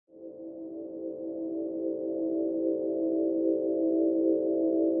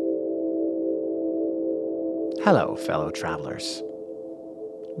Hello, fellow travelers.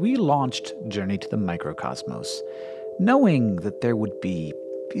 We launched Journey to the Microcosmos, knowing that there would be,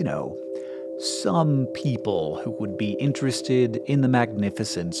 some people who would be interested in the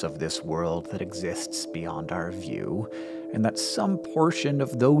magnificence of this world that exists beyond our view, and that some portion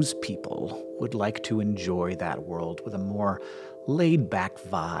of those people would like to enjoy that world with a more laid-back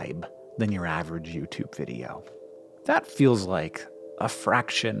vibe than your average YouTube video. That feels like a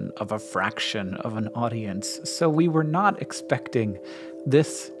fraction of an audience, so we were not expecting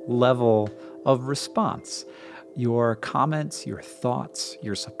this level of response. Your comments, your thoughts,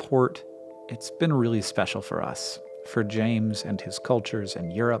 your support, it's been really special for us. For James and his cultures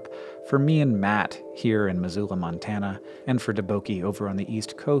in Europe, for me and Matt here in Missoula, Montana, and for Deboki over on the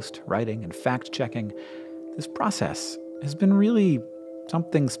East Coast, writing and fact-checking, this process has been really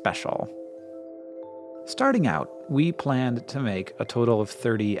something special. Starting out, we planned to make a total of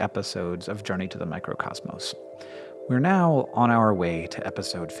 30 episodes of Journey to the Microcosmos. We're now on our way to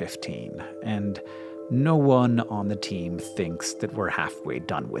episode 15, and no one on the team thinks that we're halfway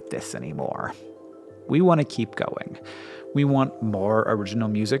done with this anymore. We want to keep going. We want more original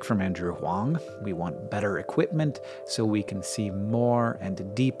music from Andrew Huang. We want better equipment so we can see more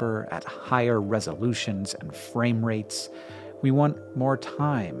and deeper at higher resolutions and frame rates. We want more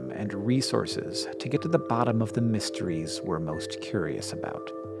time and resources to get to the bottom of the mysteries we're most curious about.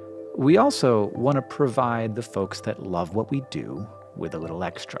 We also want to provide the folks that love what we do with a little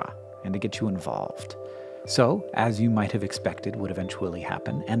extra and to get you involved. So, as you might have expected would eventually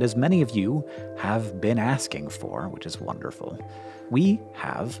happen, and as many of you have been asking for, which is wonderful, we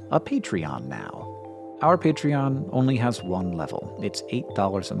have a Patreon now. Our Patreon only has one level. It's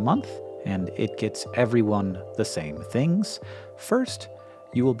 $8 a month, and it gets everyone the same things. First,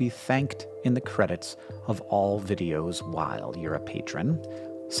 you will be thanked in the credits of all videos while you're a patron.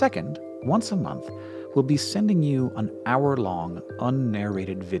 Second, once a month, we'll be sending you an hour-long,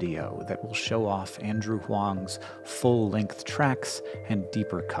 unnarrated video that will show off Andrew Huang's full-length tracks and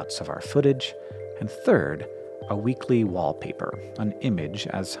deeper cuts of our footage. And third, a weekly wallpaper, an image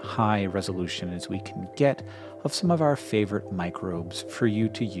as high resolution as we can get of some of our favorite microbes for you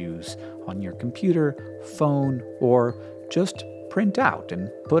to use on your computer, phone, or just print out and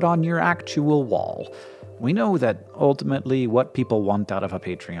put on your actual wall. We know that ultimately what people want out of a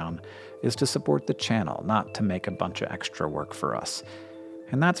Patreon is to support the channel, not to make a bunch of extra work for us.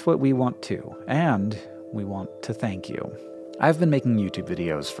 And that's what we want too, and we want to thank you. I've been making YouTube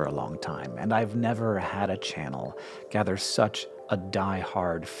videos for a long time, and I've never had a channel gather such a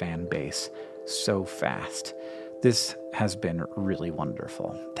die-hard fan base so fast. This has been really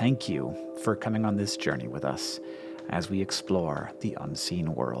wonderful. Thank you for coming on this journey with us as we explore the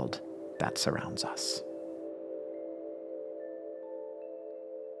unseen world that surrounds us.